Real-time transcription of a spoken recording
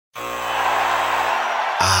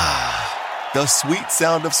The sweet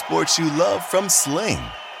sound of sports you love from Sling.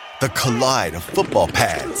 The collide of football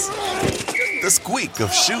pads. The squeak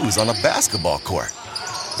of shoes on a basketball court.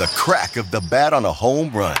 The crack of the bat on a home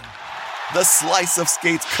run. The slice of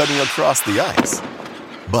skates cutting across the ice.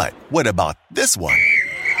 But what about this one?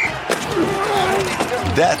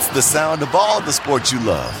 That's the sound of all the sports you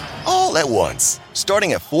love, all at once.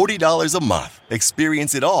 Starting at $40 a month.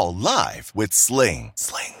 Experience it all live with Sling.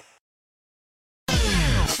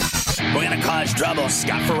 We're going to cause trouble.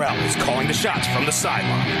 Scott Farrell is calling the shots from the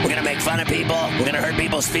sideline. We're going to make fun of people. We're going to hurt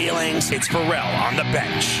people's feelings. It's Farrell on the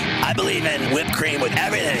bench. I believe in whipped cream with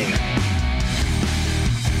everything.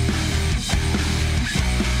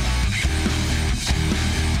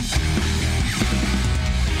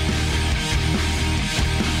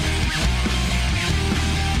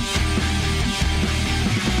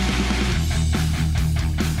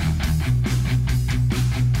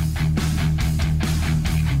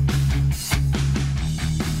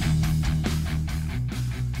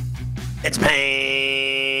 It's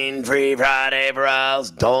pain-free Friday for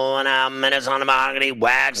us. Doling out minutes on the market,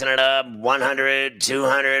 waxing it up. 100,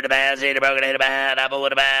 200, a bad seed, a broken head, a bad apple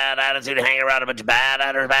with a bad attitude, hanging around a bunch of bad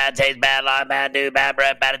actors, bad taste, bad life, bad dude, bad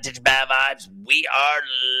breath, bad attention, bad vibes. We are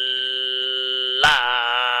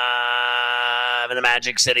live in the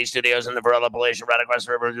Magic City Studios in the Varela Appalachian, right across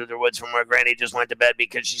the river through the woods from where Granny just went to bed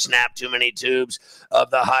because she snapped too many tubes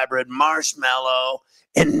of the hybrid marshmallow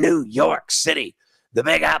in New York City. The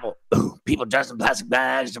Big Apple. Ooh, people dressed in plastic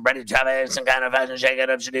bags, ready to travel some kind of fashion, shake it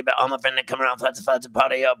up, should be all my friend that come around, floods and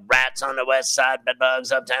party up, rats on the west side, bed bugs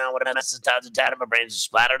uptown, what a mess, tides of tatted, my brains are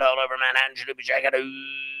splattered all over Manhattan, should be shake it.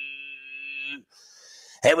 Ooh.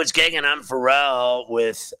 Hey, what's gigging? I'm Pharrell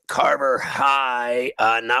with Carver High.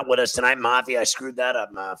 Not with us tonight, Mafia. I screwed that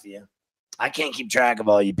up, Mafia. I can't keep track of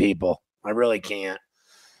all you people. I really can't.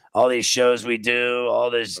 All these shows we do, all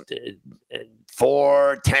this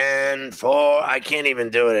 4, 10, 4. I can't even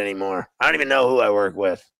do it anymore. I don't even know who I work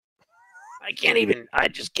with. I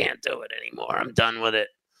just can't do it anymore. I'm done with it.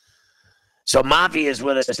 So Mafia is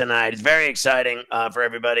with us tonight. It's very exciting for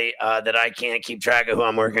everybody that I can't keep track of who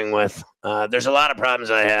I'm working with. There's a lot of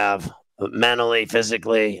problems I have mentally,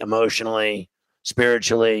 physically, emotionally,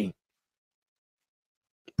 spiritually.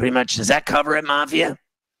 Pretty much. Does that cover it, Mafia?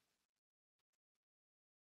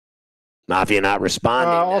 Mafia not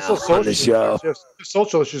responding also on the show.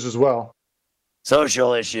 Social issues as well.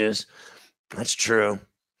 Social issues. That's true.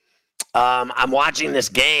 I'm watching this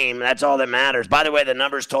game. That's all that matters. By the way, the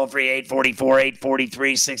number's toll-free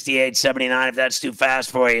 844-843-6879. If that's too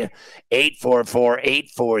fast for you,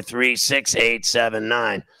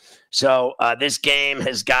 844-843-6879. So this game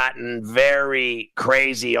has gotten very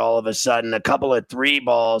crazy all of a sudden. A couple of 3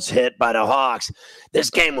 balls hit by the Hawks. This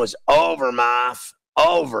game was over, Moff.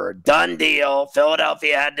 Over. Done deal.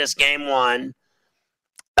 Philadelphia had this game won.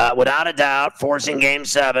 Without a doubt, forcing game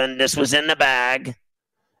 7. This was in the bag.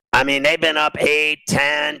 I mean, they've been up 8,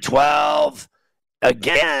 10, 12.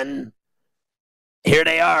 Again, here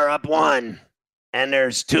they are, up 1. And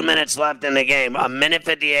there's 2 minutes left in the game.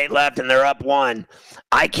 1:58 left, and they're up 1.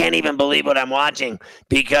 I can't even believe what I'm watching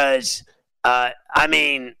because, I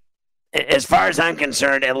mean, as far as I'm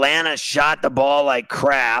concerned, Atlanta shot the ball like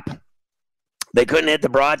crap. They couldn't hit the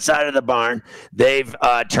broadside of the barn. They've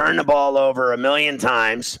turned the ball over 1,000,000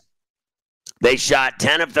 times. They shot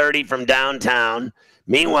 10 of 30 from downtown.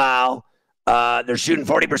 Meanwhile, they're shooting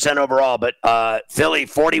 40% overall, but Philly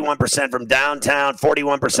 41% from downtown,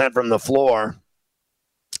 41% from the floor.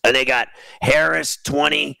 And they got Harris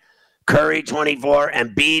 20, Curry 24,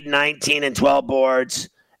 and Embiid 19 and 12 boards.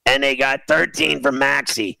 And they got 13 from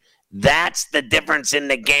Maxey. That's the difference in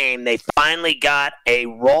the game. They finally got a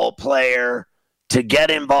role player to get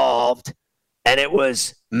involved, and it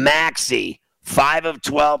was Maxey, 5 of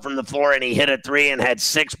 12 from the floor, and he hit a 3 and had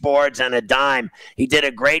 6 boards and a dime. He did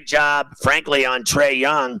a great job, frankly, on Trae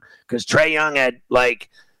Young, because Trae Young had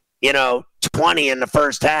 20 in the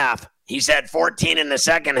first half. He's had 14 in the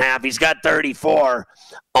second half. He's got 34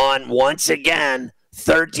 on, once again,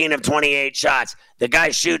 13 of 28 shots. The guy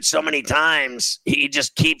shoots so many times. He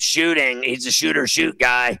just keeps shooting. He's a shoot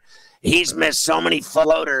guy. He's missed so many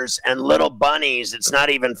floaters and little bunnies. It's not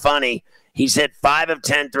even funny. He's hit 5 of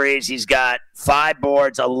 10 threes. He's got 5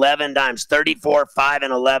 boards, 11 dimes, 34, 5,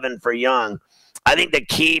 and 11 for Young. I think the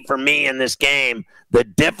key for me in this game, the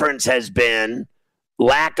difference has been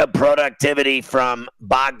lack of productivity from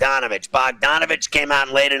Bogdanovich. Bogdanovich came out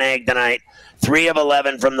and laid an egg tonight. 3 of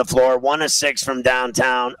 11 from the floor, 1 of 6 from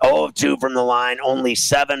downtown, 0 of 2 from the line, only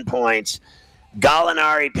 7 points.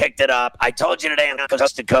 Gallinari picked it up. I told you today on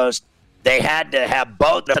Coast to Coast, They had to have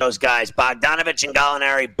both of those guys. Bogdanovich and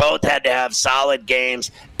Gallinari both had to have solid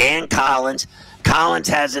games, and Collins. Collins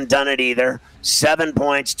hasn't done it either. 7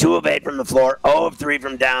 points, 2 of 8 from the floor, 0 of 3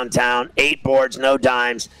 from downtown, 8 boards, no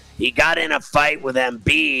dimes. He got in a fight with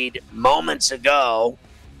Embiid moments ago.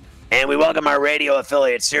 And we welcome our radio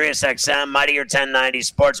affiliate, SiriusXM, Mightier 1090,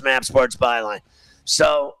 Sports Map, Sports Byline.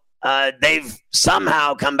 So they've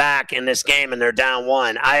somehow come back in this game, and they're down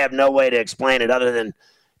 1. I have no way to explain it other than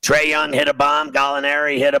Trae Young hit a bomb.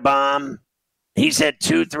 Gallinari hit a bomb. He's hit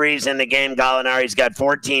 2 threes in the game. Gallinari's got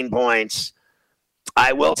 14 points.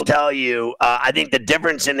 I will tell you, I think the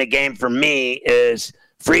difference in the game for me is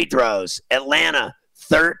free throws. Atlanta,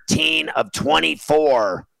 13 of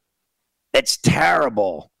 24. It's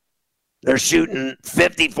terrible. They're shooting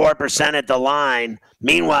 54% at the line.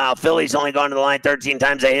 Meanwhile, Philly's only gone to the line 13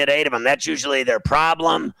 times. They hit 8 of them. That's usually their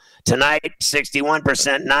problem. Tonight,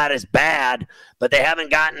 61%, not as bad, but they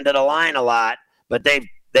haven't gotten to the line a lot. But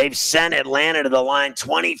they've sent Atlanta to the line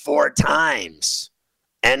 24 times,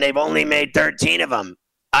 and they've only made 13 of them.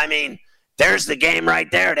 I mean, there's the game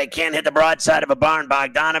right there. They can't hit the broadside of a barn.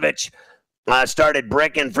 Bogdanovich started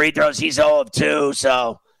bricking free throws. He's 0 of 2,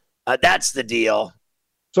 so that's the deal.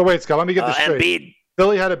 So wait, Scott, let me get this straight. Embiid,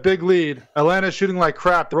 Philly had a big lead. Atlanta's shooting like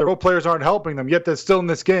crap. The role players aren't helping them, yet they're still in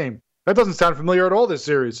this game. That doesn't sound familiar at all, this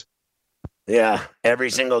series. yeah, every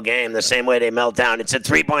single game, the same way they melt down. It's a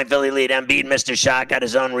 3-point Philly lead. Embiid missed a shot, got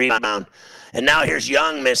his own rebound. And now here's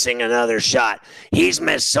Young missing another shot. He's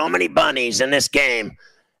missed so many bunnies in this game.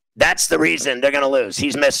 That's the reason they're going to lose.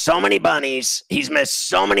 He's missed so many bunnies. He's missed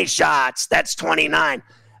so many shots. That's 29.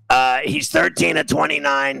 He's 13 of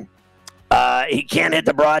 29. He can't hit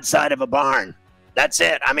the broadside of a barn. That's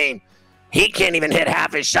it. I mean, he can't even hit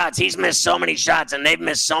half his shots. He's missed so many shots, and they've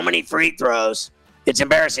missed so many free throws. It's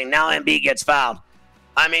embarrassing. Now Embiid gets fouled.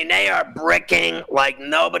 I mean, they are bricking like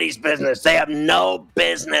nobody's business. They have no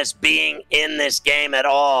business being in this game at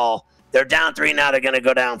all. They're down 3 now. They're going to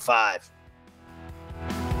go down 5.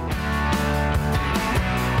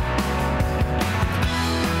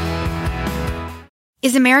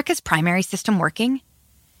 Is America's primary system working?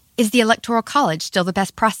 Is the Electoral College still the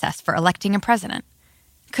best process for electing a president?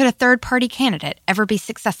 Could a third-party candidate ever be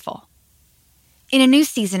successful? In a new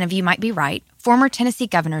season of You Might Be Right, former Tennessee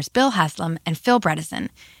governors Bill Haslam and Phil Bredesen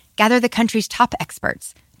gather the country's top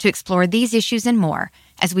experts to explore these issues and more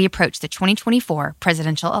as we approach the 2024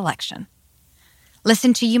 presidential election.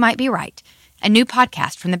 Listen to You Might Be Right, a new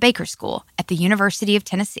podcast from the Baker School at the University of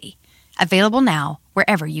Tennessee, available now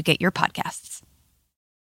wherever you get your podcasts.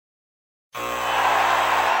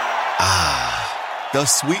 The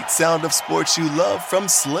sweet sound of sports you love from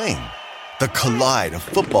Sling. The collide of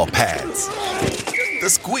football pads. The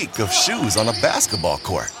squeak of shoes on a basketball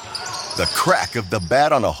court. The crack of the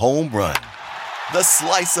bat on a home run. The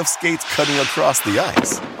slice of skates cutting across the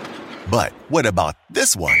ice. But what about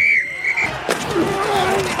this one?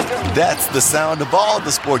 That's the sound of all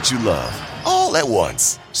the sports you love, all at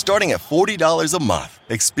once. Starting at $40 a month.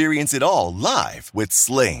 Experience it all live with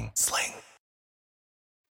Sling.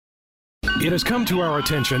 It has come to our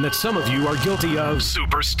attention that some of you are guilty of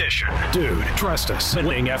superstition. Dude, trust us.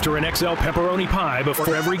 Winning after an XL pepperoni pie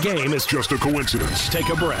before every game is just a coincidence. Take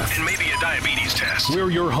a breath. And maybe a diabetes test. We're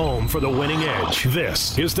your home for the winning edge.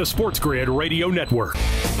 This is the Sports Grid Radio Network.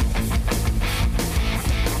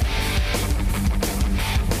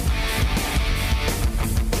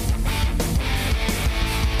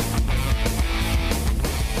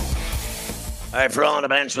 All right, for all on the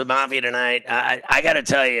bench with Mafia tonight, I got to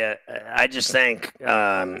tell you, I just think,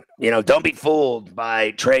 don't be fooled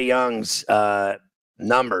by Trae Young's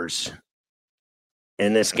numbers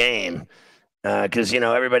in this game because,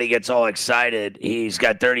 everybody gets all excited. He's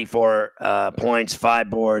got 34 points, 5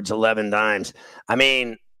 boards, 11 dimes. I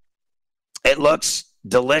mean, it looks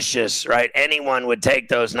delicious, right? Anyone would take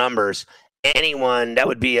those numbers. Anyone, that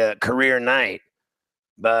would be a career night.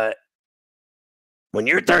 But when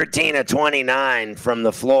you're 13 of 29 from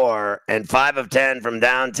the floor and 5 of 10 from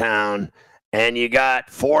downtown, and you got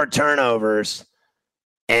 4 turnovers,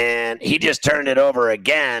 and he just turned it over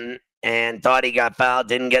again and thought he got fouled,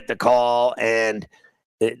 didn't get the call, and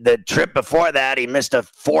the trip before that, he missed a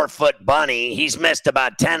 4-foot bunny. He's missed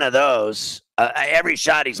about 10 of those. Every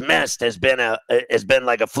shot he's missed has been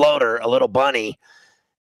like a floater, a little bunny.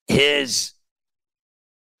 His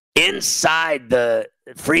inside the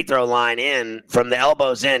free throw line in from the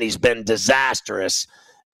elbows in, he's been disastrous.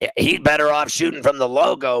 He's better off shooting from the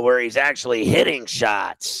logo where he's actually hitting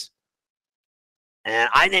shots. And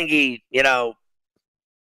I think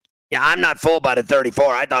I'm not fooled by the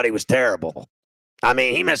 34. I thought he was terrible. I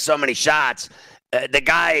mean, he missed so many shots. The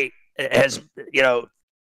guy has,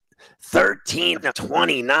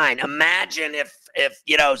 13-29. Imagine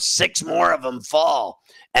if 6 more of them fall.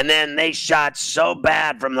 And then they shot so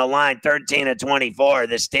bad from the line, 13-24,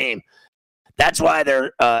 this team. That's why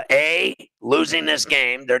they're, A, losing this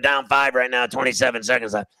game. They're down 5 right now, 27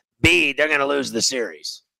 seconds left. B, they're going to lose the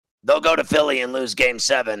series. They'll go to Philly and lose Game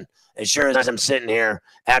 7, as sure as I'm sitting here.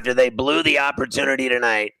 After they blew the opportunity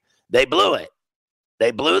tonight, they blew it.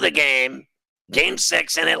 They blew the game. Game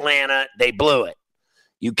 6 in Atlanta, they blew it.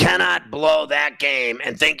 You cannot blow that game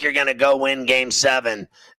and think you're going to go win Game 7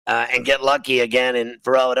 and get lucky again in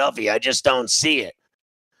Philadelphia. I just don't see it.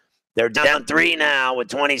 They're down 3 now with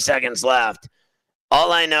 20 seconds left.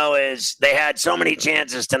 All I know is they had so many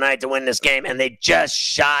chances tonight to win this game, and they just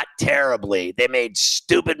shot terribly. They made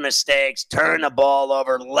stupid mistakes, turned the ball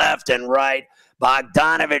over left and right.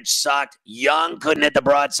 Bogdanovich sucked. Young couldn't hit the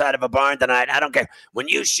broadside of a barn tonight. I don't care. When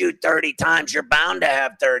you shoot 30 times, you're bound to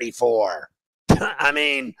have 34. I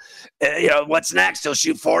mean, what's next? He'll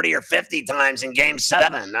shoot 40 or 50 times in Game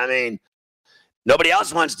 7. I mean, nobody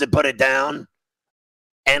else wants to put it down.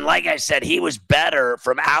 And like I said, he was better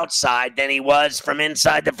from outside than he was from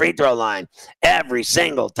inside the free throw line. Every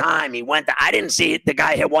single time he went, I didn't see the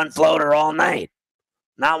guy hit one floater all night.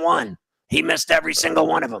 Not one. He missed every single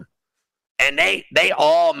one of them. And they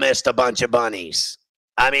all missed a bunch of bunnies.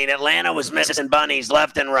 I mean, Atlanta was missing bunnies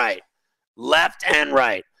left and right. Left and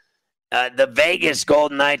right. The Vegas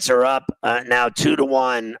Golden Knights are up now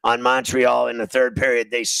 2-1 on Montreal in the third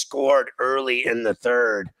period. They scored early in the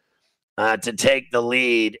third to take the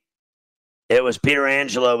lead. It was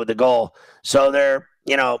Pietrangelo with the goal. So they're,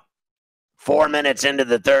 4 minutes into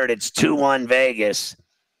the third. It's 2-1 Vegas.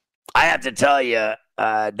 I have to tell you,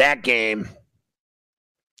 that game,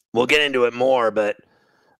 we'll get into it more, but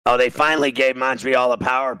they finally gave Montreal a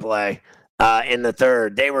power play in the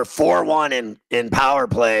third. They were 4-1 in power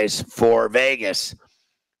plays for Vegas.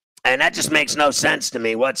 And that just makes no sense to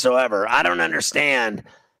me whatsoever. I don't understand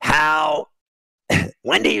how.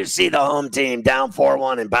 When do you see the home team down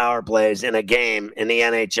 4-1 in power plays in a game in the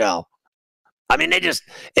NHL? I mean,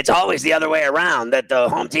 it's always the other way around, that the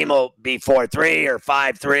home team will be 4-3 or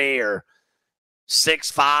 5-3 or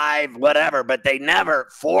 6-5, whatever, but they never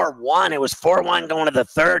 4-1. It was 4-1 going to the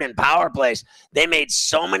third in power plays. They made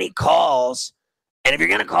so many calls, and if you're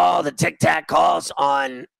going to call the tic-tac calls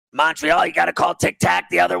on Montreal, you got to call tic-tac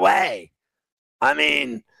the other way. I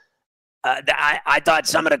mean, I thought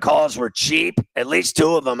some of the calls were cheap. At least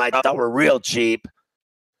 2 of them I thought were real cheap.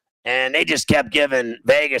 And they just kept giving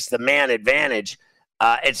Vegas the man advantage.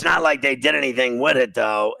 It's not like they did anything with it,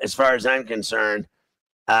 though, as far as I'm concerned.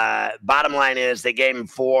 Bottom line is they gave them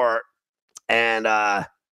 4, and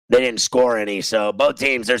they didn't score any. So both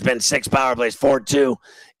teams, there's been 6 power plays, 4-2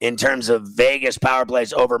 in terms of Vegas power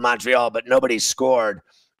plays over Montreal, but nobody scored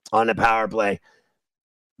on the power play.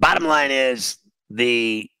 Bottom line is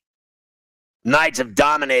the Knights have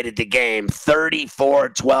dominated the game,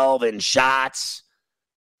 34-12 in shots,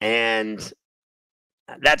 and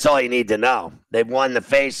that's all you need to know. They've won the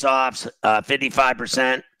face-offs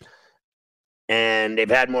 55%, and they've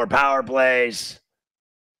had more power plays.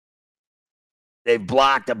 They've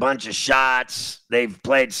blocked a bunch of shots. They've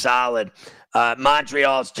played solid.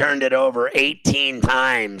 Montreal's turned it over 18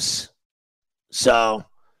 times. So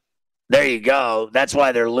there you go. That's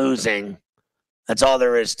why they're losing. That's all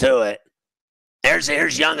there is to it.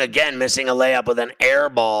 Here's Young again, missing a layup with an air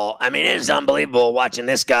ball. I mean, it is unbelievable watching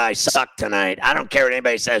this guy suck tonight. I don't care what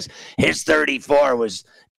anybody says. His 34 was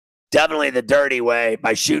definitely the dirty way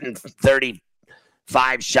by shooting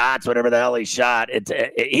 35 shots, whatever the hell he shot.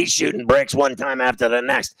 He's shooting bricks one time after the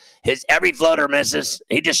next. Every floater misses.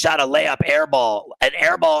 He just shot a layup air ball, an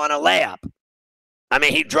air ball on a layup. I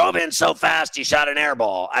mean, he drove in so fast he shot an air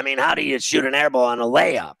ball. I mean, how do you shoot an air ball on a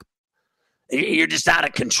layup? You're just out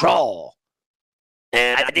of control.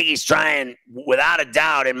 And I think he's trying, without a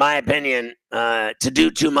doubt, in my opinion, to do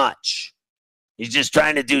too much. He's just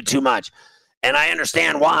trying to do too much. And I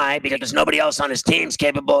understand why, because nobody else on his team's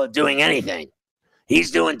capable of doing anything. He's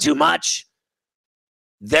doing too much.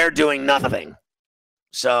 They're doing nothing.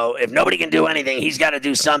 So if nobody can do anything, he's got to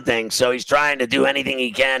do something. So he's trying to do anything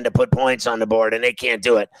he can to put points on the board, and they can't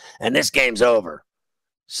do it. And this game's over.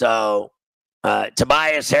 So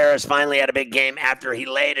Tobias Harris finally had a big game after he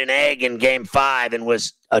laid an egg in Game 5 and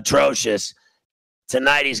was atrocious.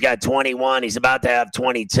 Tonight he's got 21. He's about to have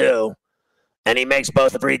 22. And he makes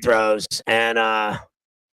both free throws. And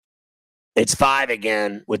it's 5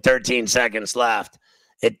 again with 13 seconds left.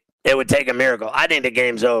 It would take a miracle. I think the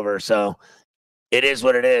game's over. So it is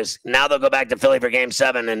what it is. Now they'll go back to Philly for Game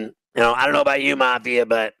 7. And, I don't know about you, Mafia,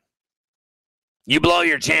 but You blow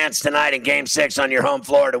your chance tonight in Game 6 on your home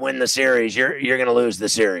floor to win the series, you're going to lose the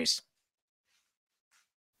series.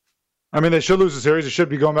 I mean, they should lose the series. It should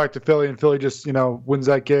be going back to Philly, and Philly just, wins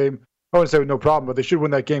that game. I wouldn't say with no problem, but they should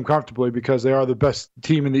win that game comfortably because they are the best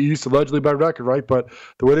team in the East, allegedly by record, right? But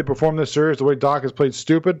the way they perform this series, the way Doc has played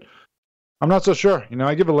stupid, I'm not so sure.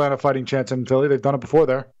 I give Atlanta a fighting chance in Philly. They've done it before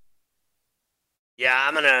there. Yeah,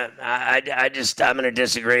 I'm gonna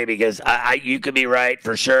disagree because you could be right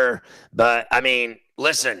for sure, but I mean,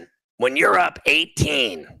 listen, when you're up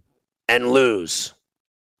 18 and lose,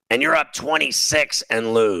 and you're up 26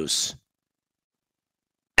 and lose,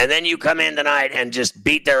 and then you come in tonight and just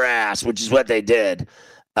beat their ass, which is what they did.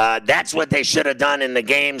 That's what they should have done in the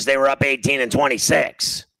games. They were up 18 and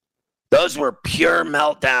 26. Those were pure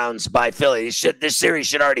meltdowns by Philly. This series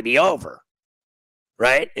should already be over,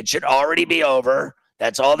 right? It should already be over.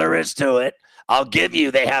 That's all there is to it. I'll give you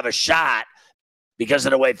they have a shot because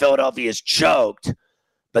of the way Philadelphia's choked,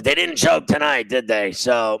 but they didn't choke tonight, did they?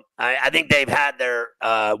 So I think they've had their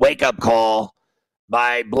wake-up call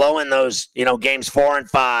by blowing those, games 4 and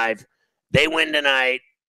 5. They win tonight.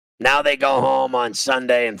 Now they go home on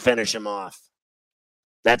Sunday and finish them off.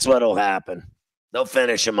 That's what'll happen. They'll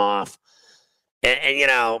finish them off. And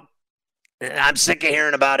I'm sick of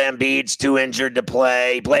hearing about Embiid's too injured to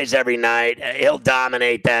play. He plays every night. He'll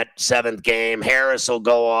dominate that 7th game. Harris will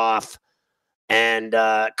go off and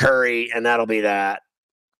Curry, and that'll be that.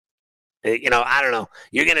 I don't know.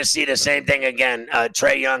 You're going to see the same thing again.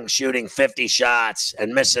 Trae Young shooting 50 shots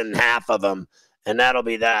and missing half of them, and that'll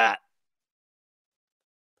be that.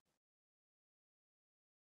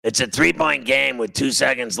 It's a 3-point game with 2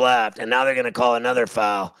 seconds left, and now they're going to call another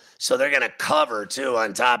foul. So they're going to cover, too,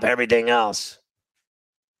 on top of everything else.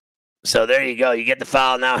 So there you go. You get the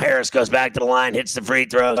foul. Now Harris goes back to the line, hits the free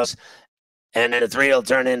throws, and then the 3 will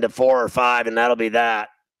turn into 4 or 5, and that'll be that.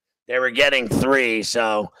 They were getting 3,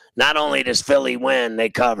 so not only does Philly win, they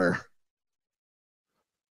cover.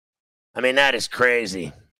 I mean, that is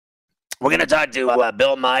crazy. We're going to talk to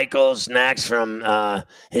Bill Michaels next from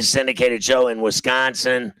his syndicated show in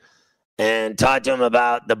Wisconsin and talk to him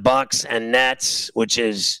about the Bucks and Nets, which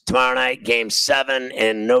is tomorrow night, Game 7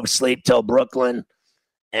 in No Sleep Till Brooklyn.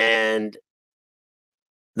 And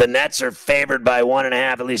the Nets are favored by 1.5.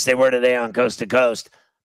 At least they were today on Coast to Coast.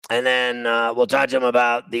 And then we'll talk to him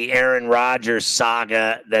about the Aaron Rodgers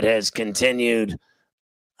saga that has continued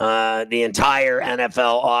the entire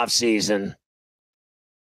NFL offseason.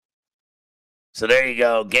 So there you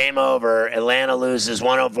go. Game over. Atlanta loses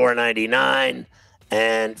 104-99,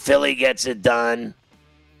 and Philly gets it done.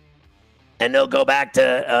 And they'll go back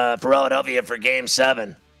to Philadelphia for Game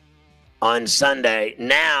 7 on Sunday.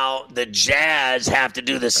 Now the Jazz have to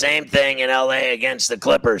do the same thing in L.A. against the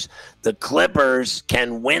Clippers. The Clippers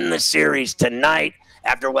can win the series tonight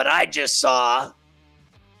after what I just saw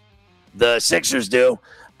the Sixers do.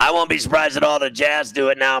 I won't be surprised at all the Jazz do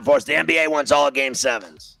it now. Of course, the NBA wants all Game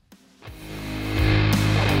 7s.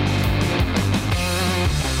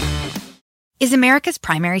 Is America's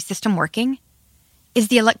primary system working? Is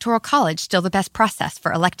the Electoral College still the best process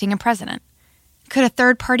for electing a president? Could a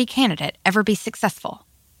third-party candidate ever be successful?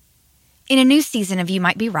 In a new season of You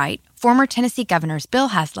Might Be Right, former Tennessee governors Bill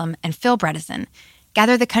Haslam and Phil Bredesen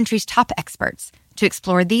gather the country's top experts to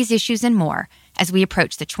explore these issues and more as we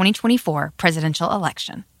approach the 2024 presidential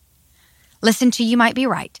election. Listen to You Might Be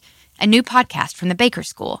Right, a new podcast from the Baker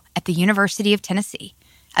School at the University of Tennessee,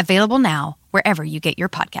 available now wherever you get your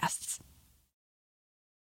podcasts.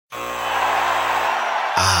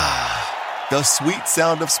 The sweet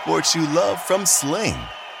sound of sports you love from Sling.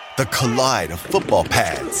 The collide of football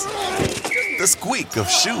pads. The squeak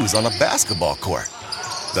of shoes on a basketball court.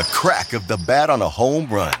 The crack of the bat on a home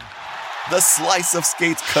run. The slice of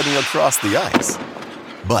skates cutting across the ice.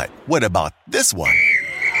 But what about this one?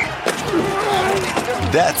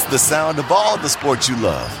 That's the sound of all the sports you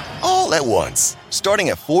love, all at once. Starting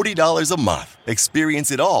at $40 a month.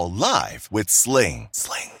 Experience it all live with Sling.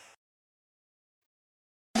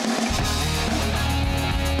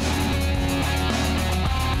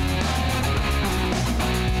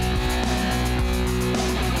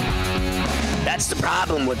 That's the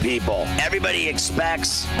problem with people. Everybody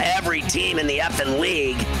expects every team in the effing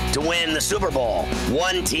league to win the Super Bowl.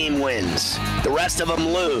 One team wins. The rest of them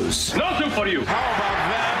lose. Nothing for you. How about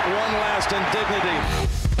that? One last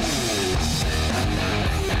indignity.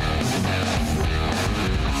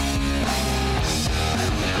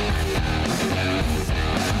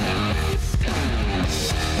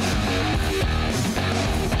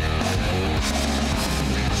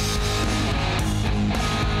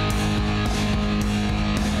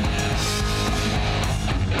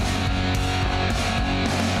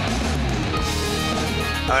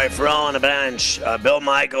 All right, for all on the bench, Bill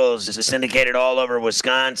Michaels is syndicated all over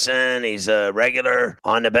Wisconsin. He's a regular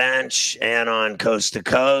on the bench and on Coast to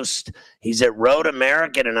Coast. He's at Road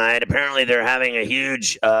America tonight. Apparently, they're having a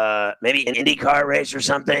huge, maybe an IndyCar race or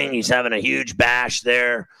something. He's having a huge bash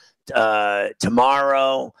there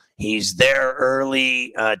tomorrow. He's there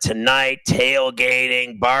early tonight,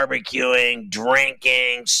 tailgating, barbecuing,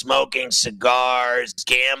 drinking, smoking cigars,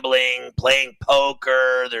 gambling, playing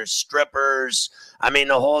poker. There's strippers. I mean,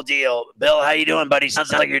 the whole deal. Bill, how you doing, buddy?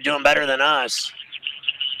 Sounds like you're doing better than us.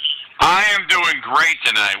 I am doing great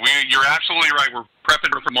tonight. You're absolutely right. We're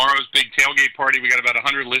prepping for tomorrow's big tailgate party. We got about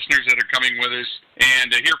 100 listeners that are coming with us.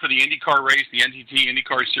 And here for the IndyCar race, the NTT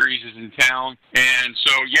IndyCar Series is in town. And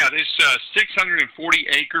so, yeah, this 640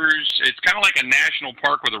 acres, it's kind of like a national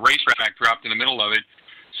park with a racetrack dropped in the middle of it.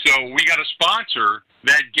 So we got a sponsor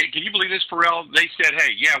that, can you believe this, Pharrell? They said,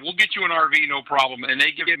 hey, yeah, we'll get you an RV, no problem. And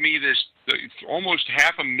they give me this almost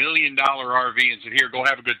 $500,000 RV and said, here, go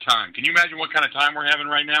have a good time. Can you imagine what kind of time we're having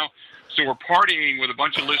right now? So we're partying with a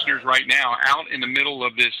bunch of listeners right now out in the middle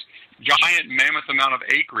of this giant mammoth amount of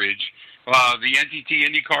acreage. The NTT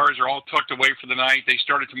Indy cars are all tucked away for the night. They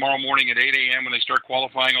started tomorrow morning at 8 a.m. when they start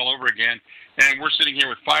qualifying all over again. And we're sitting here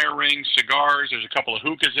with fire rings, cigars. There's a couple of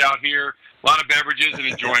hookahs out here, a lot of beverages, and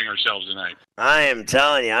enjoying ourselves tonight. I am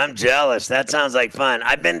telling you, I'm jealous. That sounds like fun.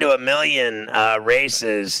 I've been to a million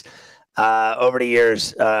races over the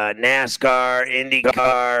years, NASCAR,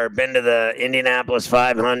 IndyCar, been to the Indianapolis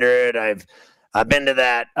 500. I've been to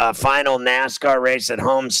that final NASCAR race at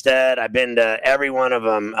Homestead. I've been to every one of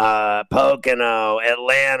them, Pocono,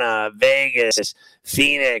 Atlanta, Vegas,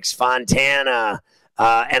 Phoenix, Fontana.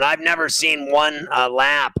 And I've never seen one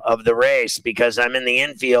lap of the race because I'm in the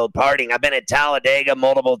infield partying. I've been at Talladega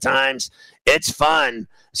multiple times. It's fun.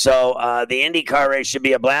 So the IndyCar race should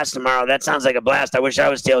be a blast tomorrow. That sounds like a blast. I wish I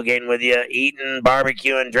was tailgating with you, eating,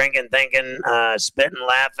 barbecuing, drinking, thinking, spitting,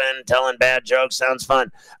 laughing, telling bad jokes. Sounds fun.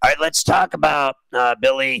 All right, let's talk about,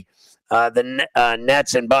 Billy, the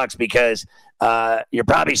Nets and Bucks, because you're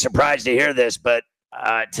probably surprised to hear this, but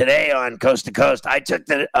today on Coast to Coast, I took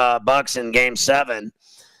the Bucks in Game 7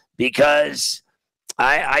 because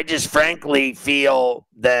I just frankly feel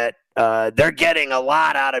that they're getting a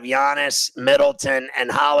lot out of Giannis, Middleton, and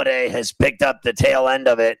Holiday has picked up the tail end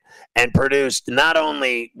of it and produced not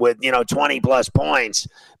only with 20-plus points,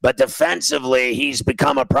 but defensively he's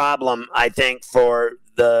become a problem, I think, for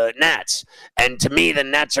the Nets. And to me, the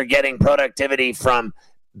Nets are getting productivity from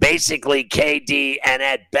basically KD and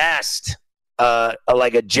at best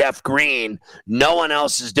like a Jeff Green. No one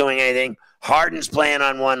else is doing anything. Harden's playing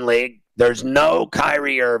on one league. There's no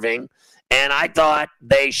Kyrie Irving. And I thought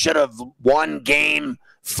they should have won Game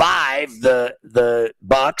 5, the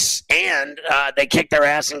Bucks, and they kicked their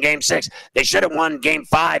ass in Game 6. They should have won Game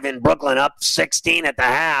 5 in Brooklyn, up 16 at the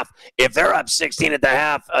half. If they're up 16 at the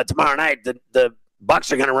half tomorrow night, the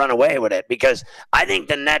Bucks are going to run away with it, because I think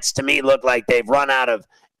the Nets, to me, look like they've run out of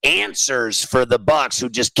answers for the Bucks, who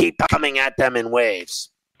just keep coming at them in waves.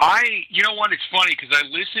 You know what, it's funny, because I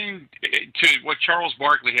listened to what Charles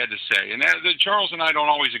Barkley had to say, and Charles and I don't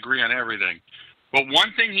always agree on everything. But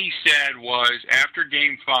one thing he said was, after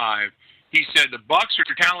Game 5, he said the Bucks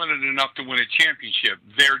are talented enough to win a championship.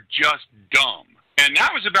 They're just dumb. And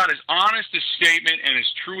that was about as honest a statement and as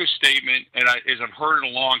true a statement as I've heard in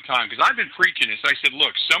a long time. Because I've been preaching this. I said,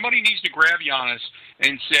 look, somebody needs to grab Giannis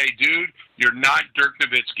and say, dude, you're not Dirk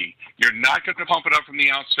Nowitzki. You're not going to pump it up from the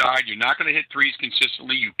outside. You're not going to hit threes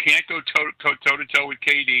consistently. You can't go toe-to-toe with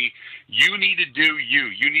KD. You need to do you.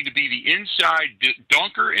 You need to be the inside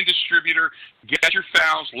dunker and distributor. Get your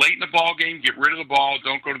fouls late in the ball game. Get rid of the ball.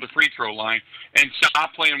 Don't go to the free throw line. And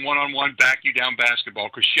stop playing one-on-one, back-you-down basketball,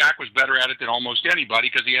 because Shaq was better at it than almost anybody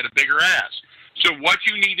because he had a bigger ass. So what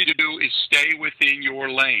you need to do is stay within your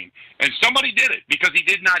lane. And somebody did it, because he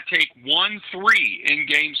did not take 1-3 in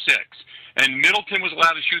Game 6. And Middleton was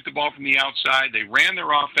allowed to shoot the ball from the outside. They ran their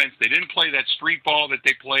offense. They didn't play that street ball that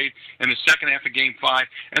they played in the second half of Game 5.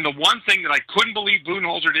 And the one thing that I couldn't believe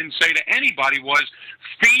Budenholzer didn't say to anybody was,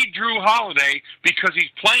 feed Drew Holiday, because he's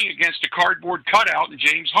playing against a cardboard cutout in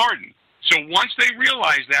James Harden. So once they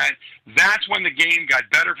realized that, that's when the game got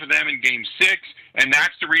better for them in Game 6, and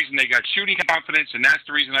that's the reason they got shooting confidence, and that's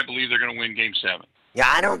the reason I believe they're going to win Game 7. Yeah,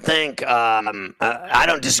 I don't think I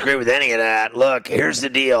don't disagree with any of that. Look, here's the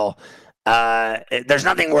deal. There's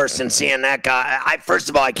nothing worse than seeing that guy. First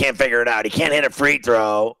of all, I can't figure it out. He can't hit a free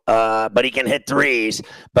throw, but he can hit threes,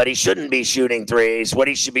 but he shouldn't be shooting threes. What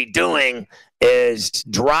he should be doing is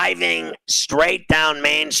driving straight down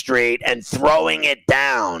Main Street and throwing it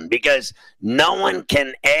down, because no one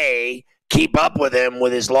can, A, keep up with him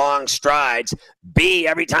with his long strides. B,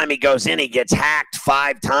 every time he goes in, he gets hacked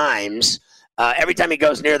 5 times. Every time he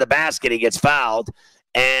goes near the basket, he gets fouled.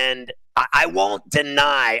 And I won't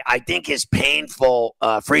deny, I think his painful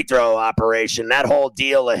free throw operation, that whole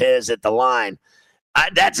deal of his at the line,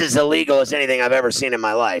 that's as illegal as anything I've ever seen in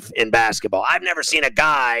my life in basketball. I've never seen a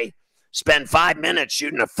guy spend 5 minutes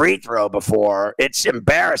shooting a free throw before. It's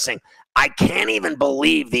embarrassing. I can't even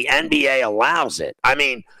believe the NBA allows it. I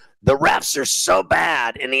mean, the refs are so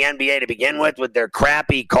bad in the NBA to begin with their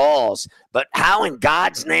crappy calls. But how in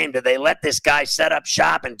God's name do they let this guy set up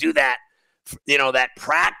shop and do that, that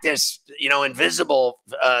practice, invisible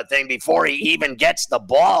thing before he even gets the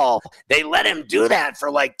ball? They let him do that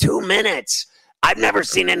for like 2 minutes. I've never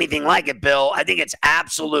seen anything like it, Bill. I think it's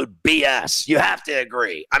absolute BS. You have to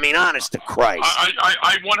agree. I mean, honest to Christ.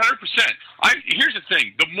 I 100%. Here's the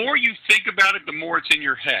thing. The more you think about it, the more it's in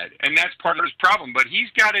your head. And that's part of his problem. But he's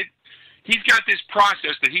got this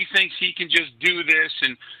process that he thinks he can just do this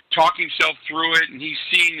and talk himself through it. And he's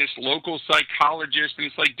seeing this local psychologist. And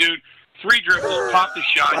it's like, dude, 3 dribbles, pop the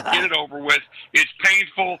shot, get it over with. It's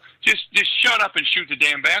painful. Just shut up and shoot the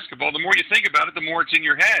damn basketball. The more you think about it, the more it's in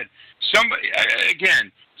your head.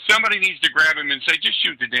 Somebody needs to grab him and say, just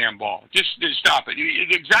shoot the damn ball. Just stop it.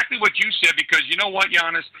 It's exactly what you said, because you know what,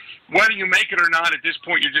 Giannis? Whether you make it or not, at this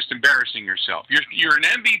point, you're just embarrassing yourself. You're an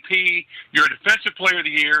MVP. You're a Defensive Player of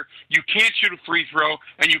the Year. You can't shoot a free throw,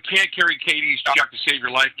 and you can't carry KD's shot to save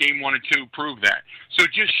your life. Game 1 and 2 prove that. So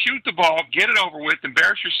just shoot the ball, get it over with,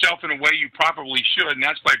 embarrass yourself in a way you probably should, and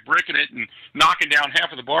that's by bricking it and knocking down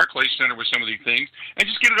half of the Barclays Center with some of these things, and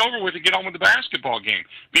just get it over with and get on with the basketball game.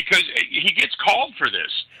 Because he gets called for this,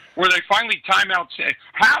 where they finally time out.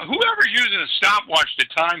 Whoever's using a stopwatch to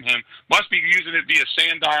time him must be using it via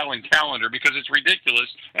sundial and calendar, because it's ridiculous,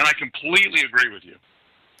 and I completely agree with you.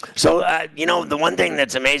 So, the one thing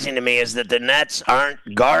that's amazing to me is that the Nets aren't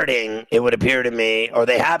guarding, it would appear to me, or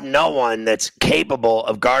they have no one that's capable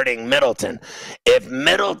of guarding Middleton. If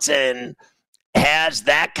Middleton has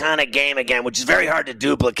that kind of game again, which is very hard to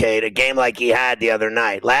duplicate, a game like he had the other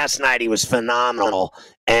night. Last night he was phenomenal,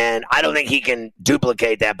 and I don't think he can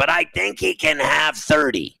duplicate that, but I think he can have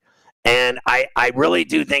 30. And I really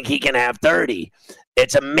do think he can have 30.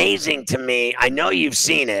 It's amazing to me. I know you've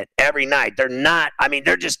seen it every night.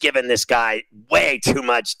 They're just giving this guy way too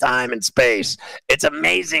much time and space. It's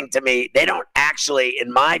amazing to me. They don't actually,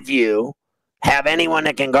 in my view, have anyone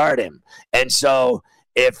that can guard him. And so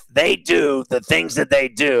if they do the things that they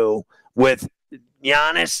do with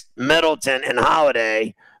Giannis, Middleton, and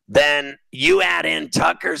Holiday, then you add in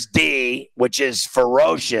Tucker's D, which is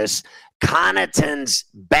ferocious, Connaughton's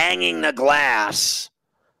banging the glass,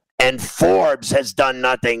 and Forbes has done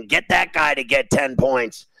nothing. Get that guy to get 10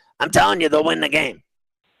 points. I'm telling you, they'll win the game.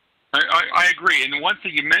 I agree. And one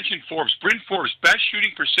thing, you mentioned Forbes. Bryn Forbes, best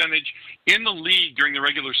shooting percentage in the league during the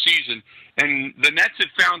regular season. And the Nets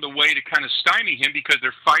have found a way to kind of stymie him because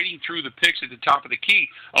they're fighting through the picks at the top of the key.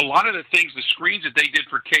 A lot of the things, the screens that they did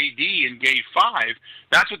for KD in Game 5,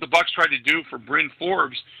 that's what the Bucks tried to do for Bryn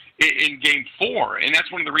Forbes in Game 4. And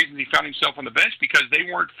that's one of the reasons he found himself on the bench, because they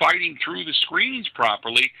weren't fighting through the screens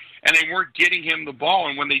properly, and they weren't getting him the ball.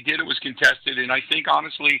 And when they did, it was contested. And I think,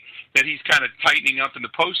 honestly, that he's kind of tightening up in the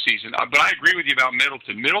postseason. But I agree with you about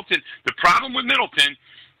Middleton. The problem with Middleton,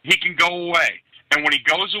 he can go away. And when he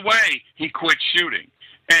goes away, he quits shooting.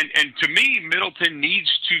 And to me, Middleton needs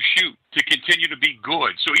to shoot to continue to be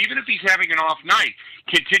good. So even if he's having an off night,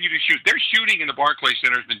 continue to shoot. Their shooting in the Barclays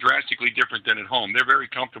Center has been drastically different than at home. They're very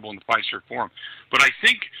comfortable in the Fiserv Forum. But I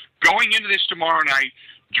think going into this tomorrow night,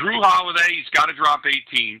 Drew Holiday, he's got to drop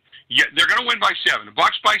 18. Yeah, they're going to win by 7. The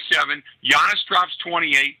Bucks by 7. Giannis drops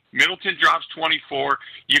 28. Middleton drops 24.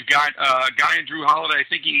 You've got a guy in Drew Holiday. I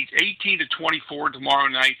think he needs 18 to 24 tomorrow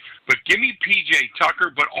night. But give me P.J.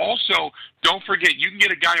 Tucker. But also, don't forget, you can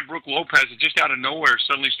get a guy in Brook Lopez that just out of nowhere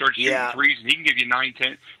suddenly starts shooting threes, and he can give you 9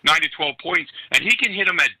 to 12 points. And he can hit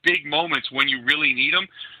them at big moments when you really need them.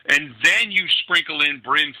 And then you sprinkle in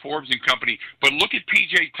Bryn Forbes and company. But look at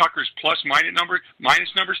P.J. Tucker's minus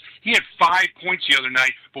numbers. He had 5 points the other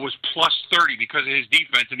night, but was plus 30 because of his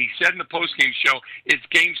defense. And he said in the postgame show, it's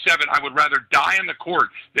Game 7. I would rather die on the court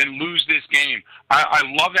than lose this game. I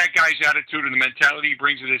love that guy's attitude and the mentality he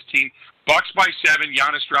brings to this team. Bucks by 7,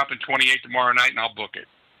 Giannis dropping 28 tomorrow night, and I'll book it.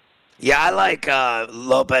 Yeah, I like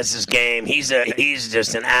Lopez's game. He's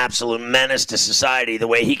just an absolute menace to society. The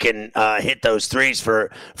way he can hit those threes for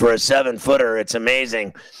a 7-footer, it's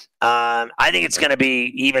amazing. I think it's going to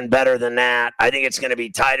be even better than that. I think it's going to be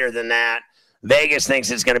tighter than that. Vegas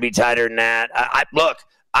thinks it's going to be tighter than that. Look,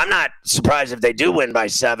 I'm not surprised if they do win by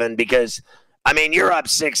 7 because, I mean, you're up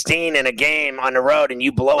 16 in a game on the road and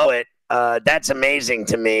you blow it. That's amazing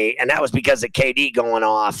to me. And that was because of KD going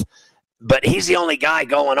off. But he's the only guy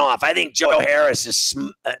going off. I think Joe Harris is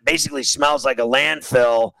basically smells like a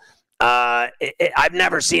landfill. I've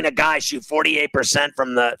never seen a guy shoot 48%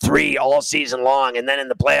 from the three all season long, and then in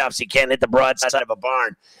the playoffs he can't hit the broadside of a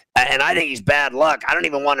barn. And I think he's bad luck. I don't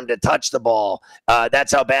even want him to touch the ball.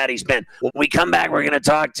 That's how bad he's been. When we come back, we're going to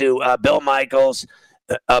talk to Bill Michaels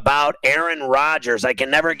about Aaron Rodgers. I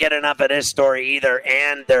can never get enough of this story either.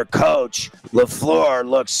 And their coach, LaFleur,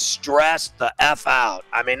 looks stressed the F out.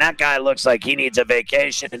 I mean, that guy looks like he needs a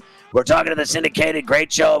vacation. We're talking to the syndicated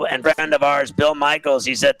great show and friend of ours, Bill Michaels.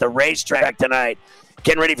 He's at the racetrack tonight,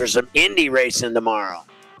 getting ready for some Indy racing tomorrow.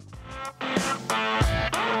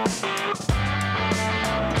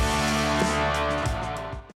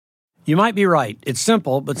 You might be right. It's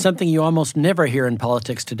simple, but something you almost never hear in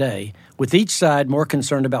politics today, with each side more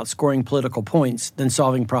concerned about scoring political points than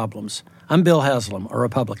solving problems. I'm Bill Haslam, a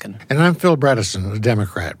Republican. And I'm Phil Bredesen, a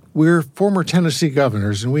Democrat. We're former Tennessee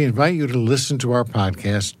governors, and we invite you to listen to our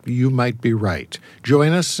podcast, You Might Be Right.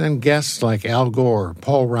 Join us and guests like Al Gore,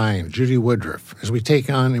 Paul Ryan, Judy Woodruff, as we take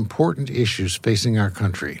on important issues facing our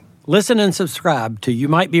country. Listen and subscribe to You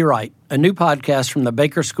Might Be Right, a new podcast from the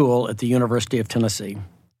Baker School at the University of Tennessee.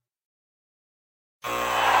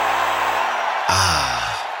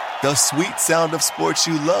 The sweet sound of sports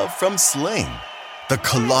you love from Sling. The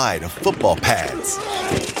collide of football pads.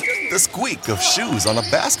 The squeak of shoes on a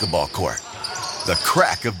basketball court. The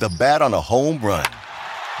crack of the bat on a home run.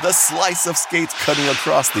 The slice of skates cutting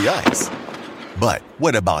across the ice. But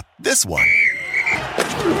what about this one?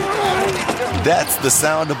 That's the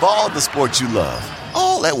sound of all the sports you love,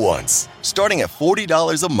 all at once. Starting at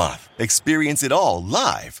 $40 a month. Experience it all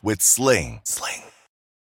live with Sling.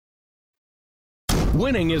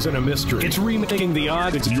 Winning isn't a mystery. It's remaking the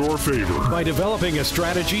odds in your favor by developing a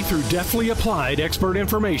strategy through deftly applied expert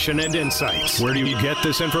information and insights. Where do you get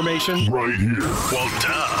this information? Right here. Well,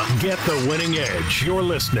 duh. Get the winning edge. You're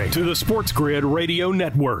listening to the Sports Grid Radio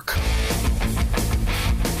Network.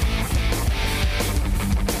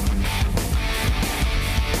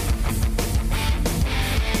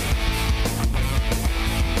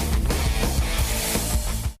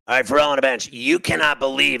 All right, Ferrell on the bench. You cannot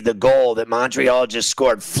believe the goal that Montreal just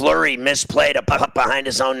scored. Fleury misplayed a puck behind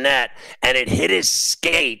his own net, and it hit his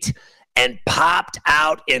skate and popped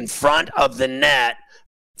out in front of the net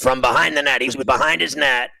from behind the net. He was behind his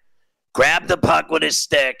net, grabbed the puck with his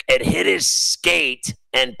stick. It hit his skate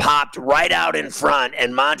and popped right out in front,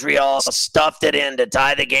 and Montreal stuffed it in to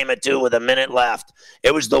tie the game at 2 with a minute left.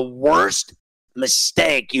 It was the worst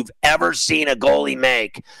mistake you've ever seen a goalie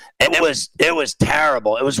make. It was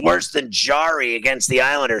terrible. It was worse than Jari against the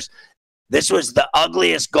Islanders. This was the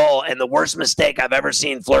ugliest goal and the worst mistake I've ever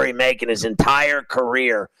seen Fleury make in his entire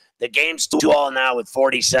career. The game's 2-2 now with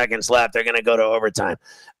 40 seconds left. They're going to go to overtime.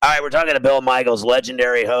 All right, we're talking to Bill Michaels,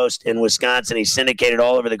 legendary host in Wisconsin. He's syndicated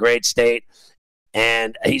all over the great state,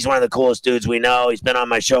 and he's one of the coolest dudes we know. He's been on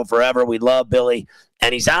my show forever. We love Billy,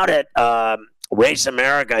 and he's out at Race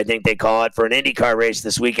America, I think they call it, for an IndyCar race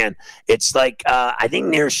this weekend. It's like, I think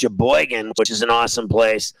near Sheboygan, which is an awesome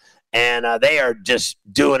place. And they are just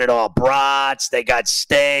doing it all. Brats, they got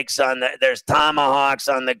steaks there's tomahawks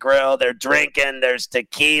on the grill. They're drinking. There's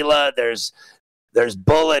tequila. There's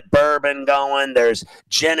bullet bourbon going. There's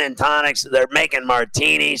gin and tonics. They're making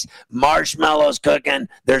martinis, marshmallows cooking.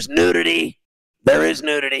 There's nudity. There is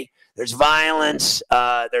nudity. There's violence.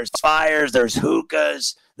 There's fires. There's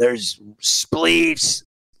hookahs. There's spleefs,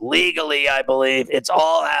 legally, I believe. It's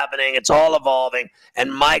all happening. It's all evolving.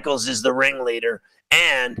 And Michaels is the ringleader,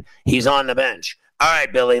 and he's on the bench. All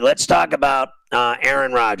right, Billy, let's talk about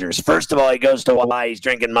Aaron Rodgers. First of all, he goes to Hawaii. He's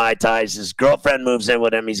drinking Mai Tais. His girlfriend moves in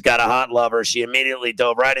with him. He's got a hot lover. She immediately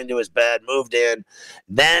dove right into his bed, moved in.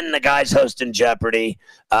 Then the guy's hosting Jeopardy.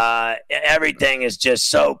 Everything is just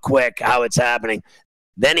so quick how it's happening.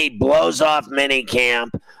 Then he blows off minicamp.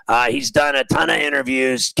 He's done a ton of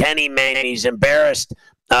interviews. Kenny Mayne, he's embarrassed,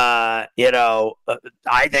 I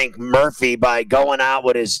think Murphy by going out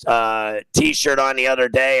with his T-shirt on the other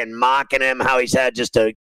day and mocking him, how he's had just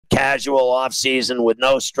a casual offseason with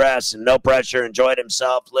no stress and no pressure, enjoyed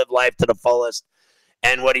himself, lived life to the fullest.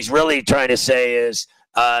 And what he's really trying to say is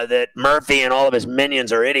that Murphy and all of his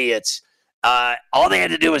minions are idiots. All they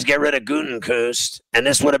had to do was get rid of Gutekunst, and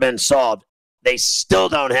this would have been solved. They still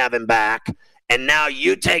don't have him back. And now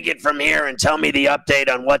you take it from here and tell me the update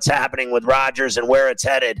on what's happening with Rodgers and where it's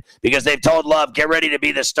headed, because they've told Love, get ready to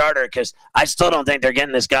be the starter, because I still don't think they're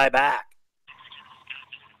getting this guy back.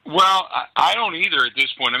 Well, I don't either at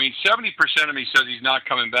this point. I mean, 70% of me says he's not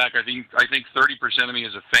coming back. I think 30% of me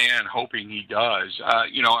is a fan hoping he does.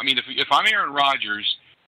 If I'm Aaron Rodgers,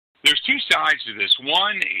 there's two sides to this.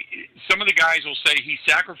 One, some of the guys will say he's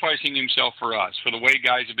sacrificing himself for us, for the way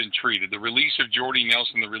guys have been treated. The release of Jordy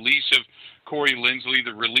Nelson, the release of Corey Linsley,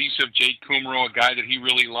 the release of Jake Kummerow, a guy that he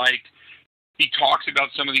really liked. He talks about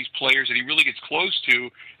some of these players that he really gets close to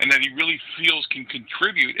and that he really feels can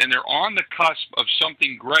contribute, and they're on the cusp of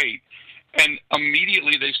something great. And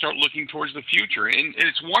immediately they start looking towards the future. And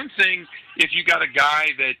it's one thing if you got a guy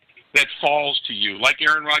that falls to you, like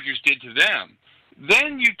Aaron Rodgers did to them.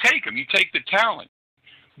 Then you take him. You take the talent.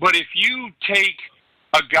 But if you take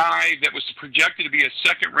a guy that was projected to be a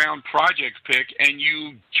second-round project pick and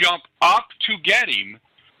you jump up to get him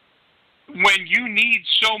when you need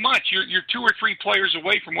so much, you're 2 or 3 players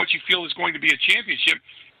away from what you feel is going to be a championship.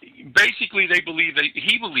 Basically,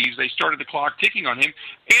 he believes they started the clock ticking on him.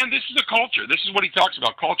 And this is a culture. This is what he talks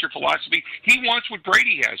about, culture, philosophy. He wants what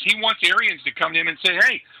Brady has. He wants Arians to come to him and say,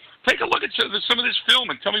 hey, take a look at some of this film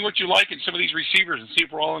and tell me what you like in some of these receivers and see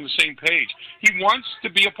if we're all on the same page. He wants to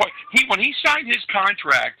be a part. When he signed his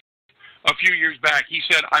contract a few years back, he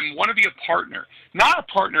said, I want to be a partner. Not a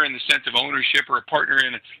partner in the sense of ownership or a partner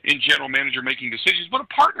in general manager making decisions, but a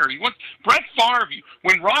partner. He wants Brett Favre.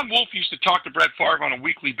 When Ron Wolf used to talk to Brett Favre on a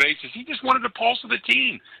weekly basis, he just wanted the pulse of the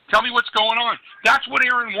team. Tell me what's going on. That's what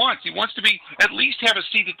Aaron wants. He wants to at least have a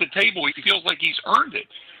seat at the table. He feels like he's earned it.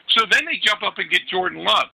 So then they jump up and get Jordan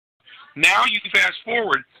Love. Now you fast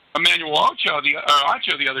forward, Emmanuel Ocho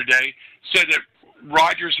the other day said that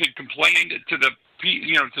Rodgers had complained to the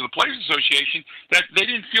Players Association that they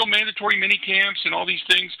didn't feel mandatory mini camps and all these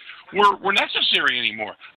things were necessary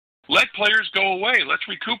anymore. Let players go away. Let's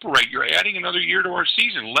recuperate. You're adding another year to our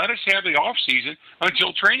season. Let us have the off season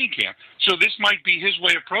until training camp. So this might be his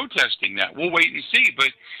way of protesting that. We'll wait and see.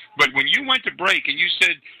 But when you went to break and you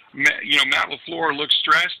said, Matt LaFleur looks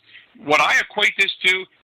stressed, what I equate this to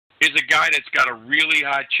is a guy that's got a really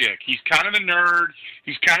hot chick. He's kind of a nerd.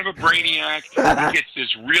 He's kind of a brainiac. He gets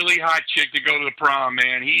this really hot chick to go to the prom,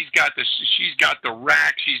 man. She's got the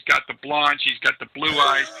rack. She's got the blonde. She's got the blue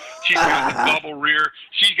eyes. She's got the bubble rear.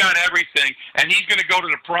 She's got everything. And he's going to go to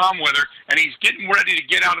the prom with her, and he's getting ready to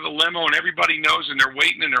get out of the limo, and everybody knows, and they're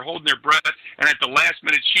waiting, and they're holding their breath. And at the last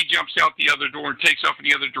minute, she jumps out the other door and takes off in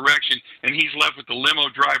the other direction, and he's left with the limo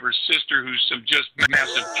driver's sister, who's some just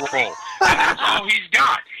massive troll. And that's all he's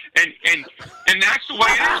got. And that's the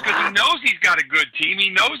way it is, because he knows he's got a good team. He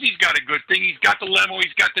knows he's got a good thing. He's got the limo.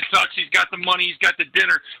 He's got the tux. He's got the money. He's got the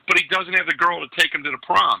dinner. But he doesn't have the girl to take him to the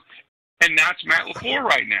prom. And that's Matt LaFleur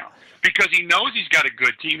right now, because he knows he's got a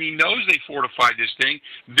good team. He knows they fortified this thing.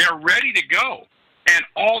 They're ready to go. And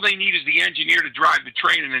all they need is the engineer to drive the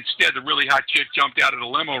train, and instead the really hot chick jumped out of the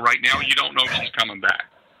limo right now, and you don't know if she's coming back.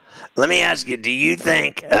 Let me ask you, do you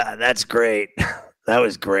think that's great? That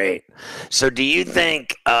was great. So do you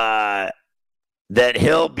think that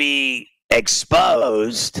he'll be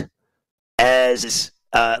exposed as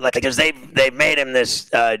because they've made him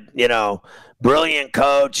this brilliant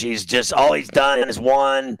coach? He's just all he's done is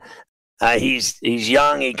won. He's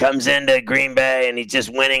young. He comes into Green Bay and he's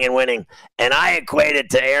just winning and winning. And I equate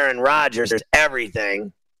it to Aaron Rodgers,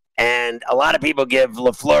 everything. And a lot of people give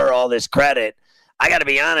LaFleur all this credit. I got to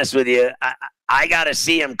be honest with you. I got to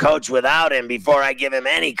see him coach without him before I give him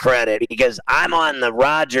any credit, because I'm on the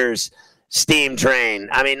Rodgers steam train.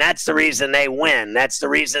 I mean, that's the reason they win. That's the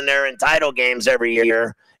reason they're in title games every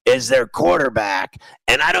year, is their quarterback.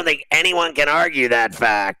 And I don't think anyone can argue that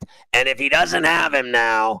fact. And if he doesn't have him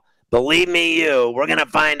now, believe me, we're going to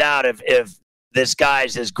find out if this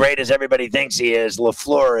guy's as great as everybody thinks he is,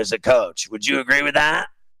 LaFleur as a coach. Would you agree with that?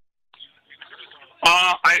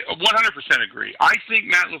 I 100% agree. I think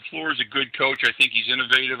Matt LaFleur is a good coach. I think he's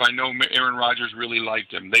innovative. I know Aaron Rodgers really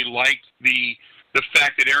liked him. They liked the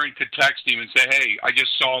fact that Aaron could text him and say, hey, I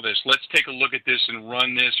just saw this. Let's take a look at this and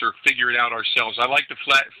run this or figure it out ourselves. I like the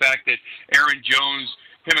fact that Aaron Jones,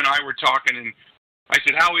 him and I were talking, and I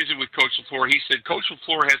said, how is it with Coach LaFleur? He said, Coach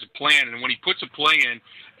LaFleur has a plan, and when he puts a play in,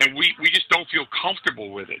 and we just don't feel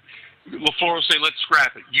comfortable with it, LaFleur will say, let's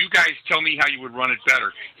scrap it. You guys tell me how you would run it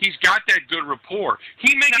better. He's got that good rapport.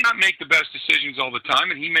 He may not make the best decisions all the time,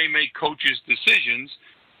 and he may make coaches' decisions,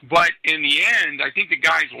 but in the end, I think the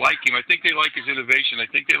guys like him. I think they like his innovation. I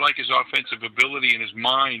think they like his offensive ability and his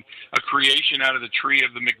mind, a creation out of the tree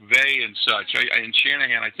of the McVay and such, and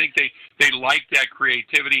Shanahan. I think they like that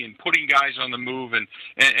creativity and putting guys on the move and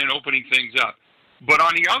opening things up. But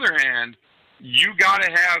on the other hand, you got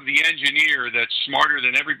to have the engineer that's smarter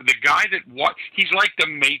than everybody. The guy that he's like the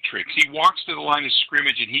Matrix. He walks to the line of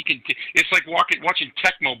scrimmage, and he can. It's like watching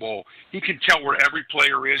Tecmo Bowl. He can tell where every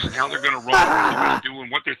player is and how they're going to run, what they're going to do,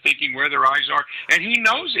 and what they're thinking, where their eyes are, and he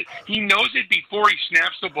knows it. He knows it before he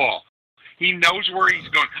snaps the ball. He knows where he's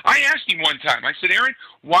going. I asked him one time. I said, Aaron,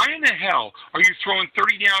 why in the hell are you throwing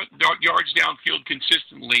 30 yards downfield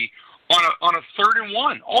consistently on a 3rd and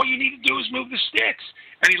 1? All you need to do is move the sticks.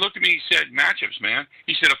 And he looked at me and he said, matchups, man.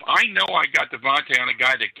 He said, if I know I got Davante on a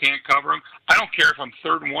guy that can't cover him, I don't care if I'm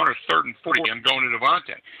 3rd and 1 or 3rd and 40. I'm going to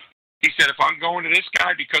Davante. He said, if I'm going to this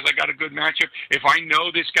guy because I got a good matchup, if I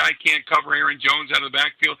know this guy can't cover Aaron Jones out of the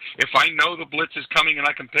backfield, if I know the blitz is coming and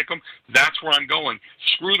I can pick him, that's where I'm going.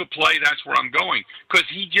 Screw the play, that's where I'm going. Because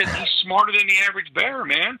he's smarter than the average bear,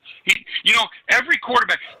 man. Every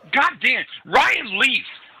quarterback, goddamn, Ryan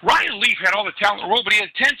Leaf had all the talent in the world, but he had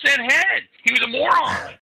a 10-cent head. He was a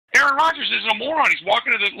moron. Aaron Rodgers isn't a moron. He's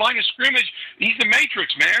walking to the line of scrimmage. He's the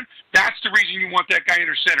Matrix, man. That's the reason you want that guy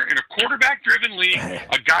under center. In a quarterback-driven league,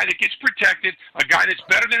 a guy that gets protected, a guy that's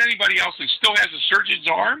better than anybody else and still has a surgeon's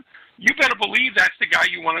arm, you better believe that's the guy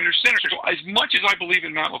you want under center. So as much as I believe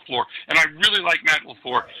in Matt LaFleur, and I really like Matt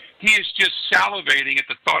LaFleur, he is just salivating at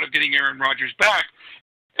the thought of getting Aaron Rodgers back.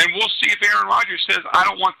 And we'll see if Aaron Rodgers says, I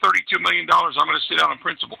don't want $32 million. I'm going to sit out on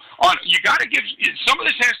principle. You got to give – some of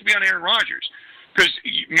this has to be on Aaron Rodgers. Because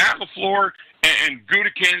Matt LaFleur and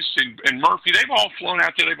Gutekunst and Murphy, they've all flown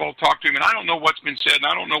out there. They've all talked to him. And I don't know what's been said, and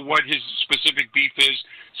I don't know what his specific beef is,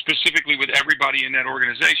 specifically with everybody in that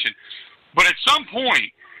organization. But at some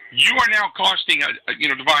point, you are now costing,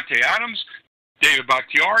 Davante Adams, David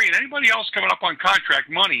Bakhtiari, and anybody else coming up on contract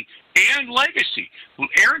money and legacy.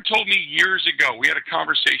 Aaron told me years ago, we had a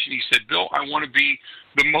conversation. He said, Bill, I want to be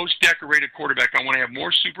the most decorated quarterback. I want to have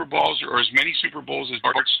more Super Bowls or as many Super Bowls as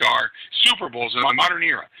Bart Starr, Super Bowls in my modern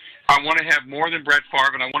era. I want to have more than Brett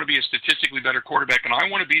Favre, and I want to be a statistically better quarterback, and I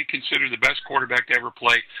want to be considered the best quarterback to ever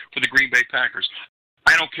play for the Green Bay Packers.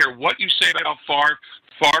 I don't care what you say about Favre.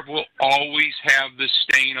 Favre will always have the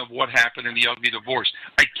stain of what happened in the ugly divorce.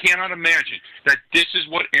 I cannot imagine that this is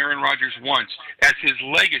what Aaron Rodgers wants as his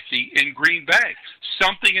legacy in Green Bay.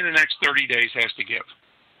 Something in the next 30 days has to give.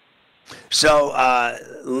 So,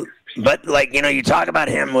 but you talk about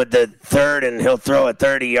him with the 3rd and he'll throw a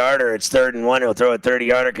 30-yarder. It's 3rd and 1. He'll throw a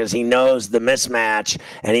 30-yarder because he knows the mismatch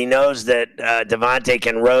and he knows that Davante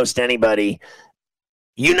can roast anybody.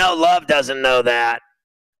 Love doesn't know that.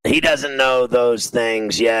 He doesn't know those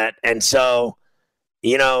things yet. And so,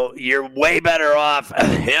 you're way better off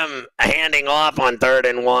him handing off on 3rd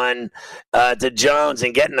and 1 to Jones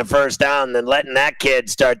and getting the first down than letting that kid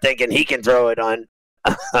start thinking he can throw it on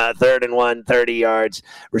 3rd and 1, 30 yards.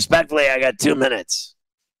 Respectfully, I got 2 minutes.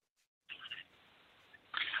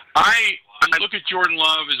 I look at Jordan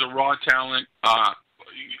Love as a raw talent.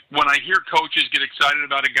 When I hear coaches get excited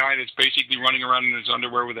about a guy that's basically running around in his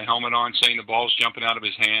underwear with a helmet on saying the ball's jumping out of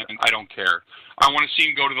his hand, I don't care. I want to see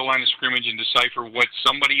him go to the line of scrimmage and decipher what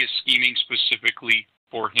somebody is scheming specifically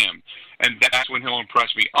for him. And that's when he'll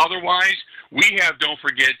impress me. Otherwise, we have, don't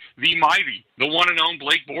forget, the mighty, the one and only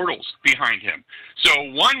Blake Bortles behind him. So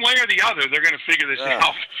one way or the other, they're going to figure this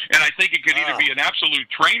out. And I think it could either be an absolute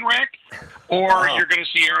train wreck or you're going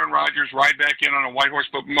to see Aaron Rodgers ride back in on a white horse.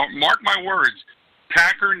 But mark my words,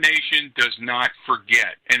 Packer Nation does not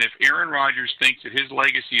forget. And if Aaron Rodgers thinks that his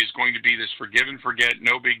legacy is going to be this forgive and forget,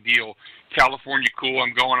 no big deal, California cool,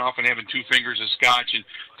 I'm going off and having 2 fingers of scotch, and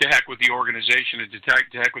to heck with the organization and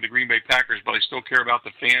to heck with the Green Bay Packers, but I still care about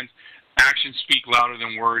the fans. Actions speak louder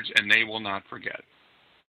than words, and they will not forget.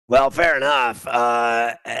 Well, fair enough,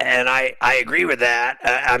 and I agree with that.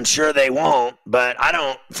 I'm sure they won't, but I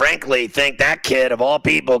don't frankly think that kid, of all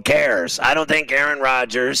people, cares. I don't think Aaron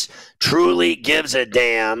Rodgers truly gives a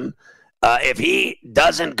damn if he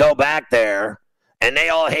doesn't go back there and they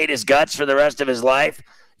all hate his guts for the rest of his life.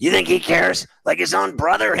 You think he cares? Like his own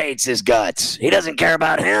brother hates his guts. He doesn't care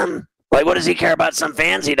about him. Like, what does he care about some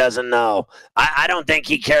fans he doesn't know? I don't think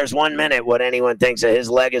he cares 1 minute what anyone thinks of his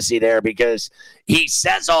legacy there, because he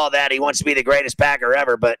says all that. He wants to be the greatest Packer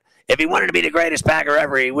ever, but if he wanted to be the greatest Packer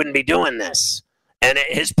ever, he wouldn't be doing this. And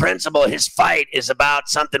his principle, his fight is about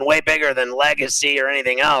something way bigger than legacy or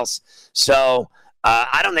anything else. So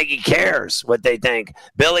I don't think he cares what they think.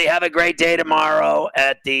 Billy, have a great day tomorrow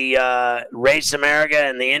at the Race America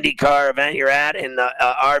and the IndyCar event you're at in the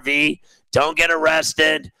RV. Don't get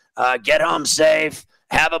arrested. Get home safe,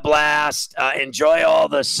 have a blast, enjoy all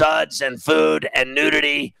the suds and food and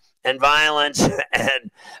nudity and violence,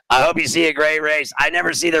 and I hope you see a great race. I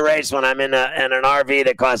never see the race when I'm in an RV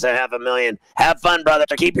that costs $500,000. Have fun, brother.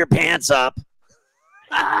 Keep your pants up.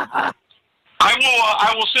 I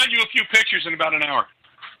will send you a few pictures in about an hour.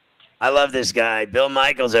 I love this guy. Bill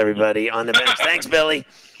Michaels, everybody, on the bench. Thanks, Billy.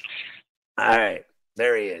 All right,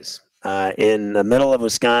 there he is. In the middle of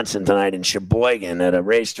Wisconsin tonight in Sheboygan at a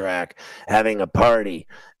racetrack having a party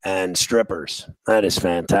and strippers. That is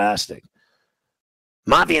fantastic.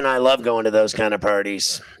 Mafia and I love going to those kind of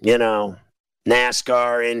parties, NASCAR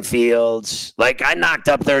infields. Like, I knocked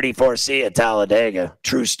up 34C at Talladega.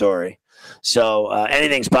 True story. So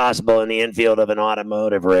anything's possible in the infield of an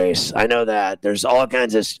automotive race. I know that. There's all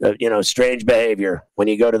kinds of, strange behavior when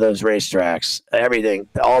you go to those racetracks. Everything,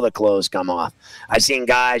 all the clothes come off. I've seen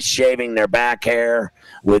guys shaving their back hair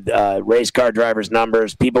with race car drivers'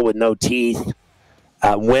 numbers, people with no teeth,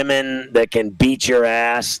 women that can beat your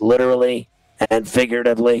ass, literally and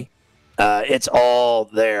figuratively. It's all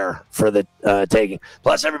there for the taking.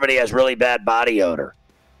 Plus, everybody has really bad body odor.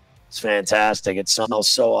 It's fantastic. It smells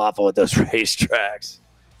so awful at those racetracks.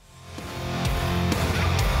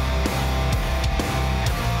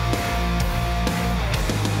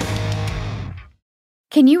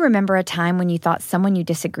 Can you remember a time when you thought someone you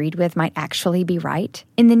disagreed with might actually be right?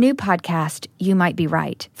 In the new podcast, You Might Be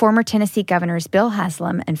Right, former Tennessee Governors Bill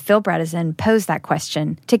Haslam and Phil Bredesen pose that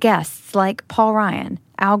question to guests like Paul Ryan,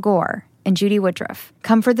 Al Gore, and Judy Woodruff.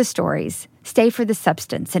 Come for the stories, stay for the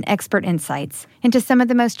substance and expert insights into some of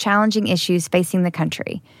the most challenging issues facing the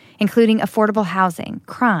country, including affordable housing,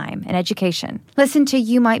 crime, and education. Listen to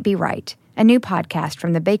You Might Be Right, a new podcast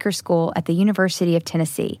from the Baker School at the University of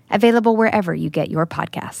Tennessee, available wherever you get your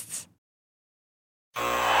podcasts.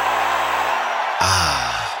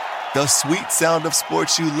 Ah, the sweet sound of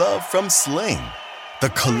sports you love from Sling. The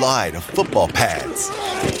collide of football pads.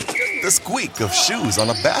 The squeak of shoes on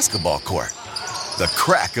a basketball court. The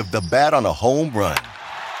crack of the bat on a home run.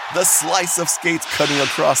 The slice of skates cutting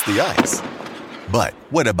across the ice. But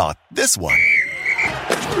what about this one?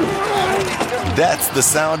 That's the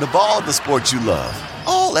sound of all the sports you love,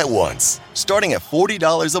 all at once. Starting at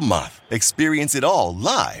 $40 a month. Experience it all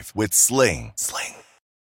live with Sling.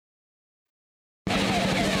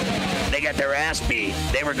 They got their ass beat.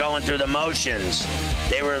 They were going through the motions.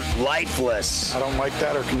 They were lifeless. I don't like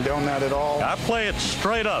that or condone that at all. I play it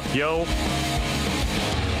straight up, yo.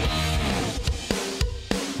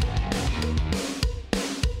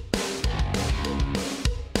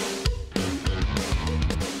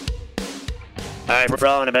 All right, we're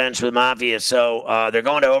on the bench with Mafia. So they're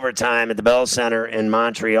going to overtime at the Bell Center in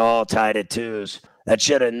Montreal, tied at 2s. That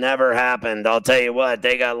should have never happened. I'll tell you what,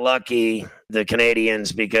 they got lucky, the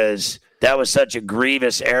Canadians, because that was such a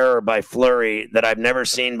grievous error by Fleury that I've never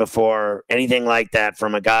seen before. Anything like that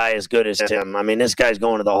from a guy as good as him. I mean, this guy's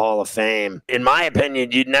going to the Hall of Fame. In my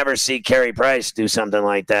opinion, you'd never see Carey Price do something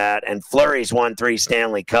like that. And Fleury's won 3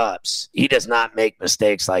 Stanley Cups. He does not make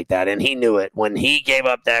mistakes like that. And he knew it. When he gave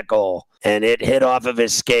up that goal and it hit off of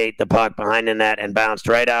his skate, the puck behind the net, and bounced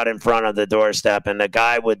right out in front of the doorstep, and the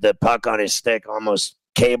guy with the puck on his stick almost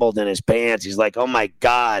cabled in his pants. He's like, oh my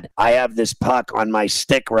God, I have this puck on my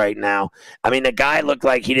stick right now. I mean, the guy looked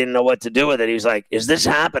like he didn't know what to do with it. He was like, is this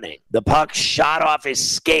happening? The puck shot off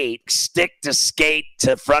his skate, stick to skate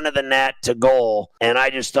to front of the net to goal. And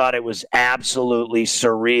I just thought it was absolutely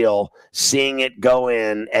surreal seeing it go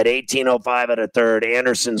in at 18:05 at a third.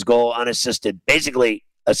 Anderson's goal unassisted, basically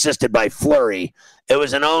assisted by Fleury. It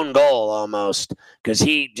was an own goal almost because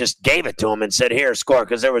he just gave it to him and said, here, score,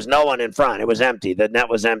 because there was no one in front. It was empty. The net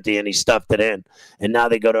was empty, and he stuffed it in. And now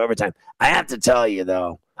they go to overtime. I have to tell you,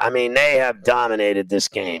 though, I mean, they have dominated this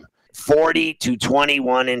game.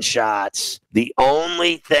 40-21 in shots. The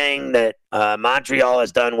only thing that Montreal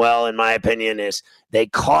has done well, in my opinion, is they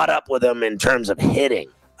caught up with them in terms of hitting.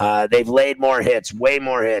 They've laid more hits, way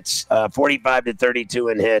more hits,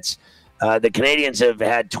 45-32 in hits. The Canadians have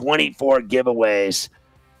had 24 giveaways.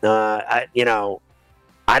 I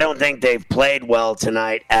don't think they've played well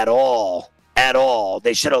tonight at all. At all.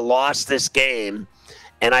 They should have lost this game.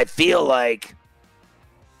 And I feel like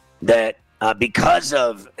that because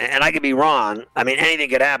of, and I could be wrong, I mean,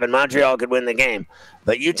 anything could happen. Montreal could win the game.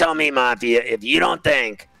 But you tell me, Mafia, if you don't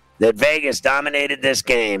think that Vegas dominated this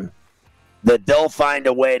game, that they'll find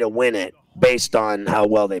a way to win it based on how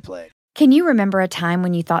well they played. Can you remember a time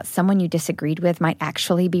when you thought someone you disagreed with might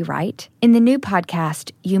actually be right? In the new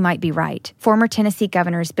podcast, You Might Be Right, former Tennessee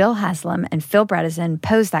Governors Bill Haslam and Phil Bredesen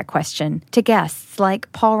pose that question to guests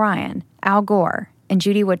like Paul Ryan, Al Gore, and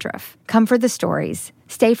Judy Woodruff. Come for the stories,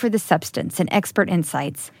 stay for the substance and expert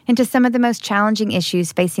insights into some of the most challenging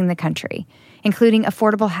issues facing the country, including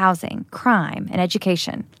affordable housing, crime, and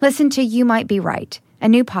education. Listen to You Might Be Right, a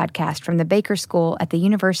new podcast from the Baker School at the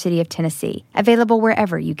University of Tennessee, available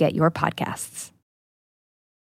wherever you get your podcasts.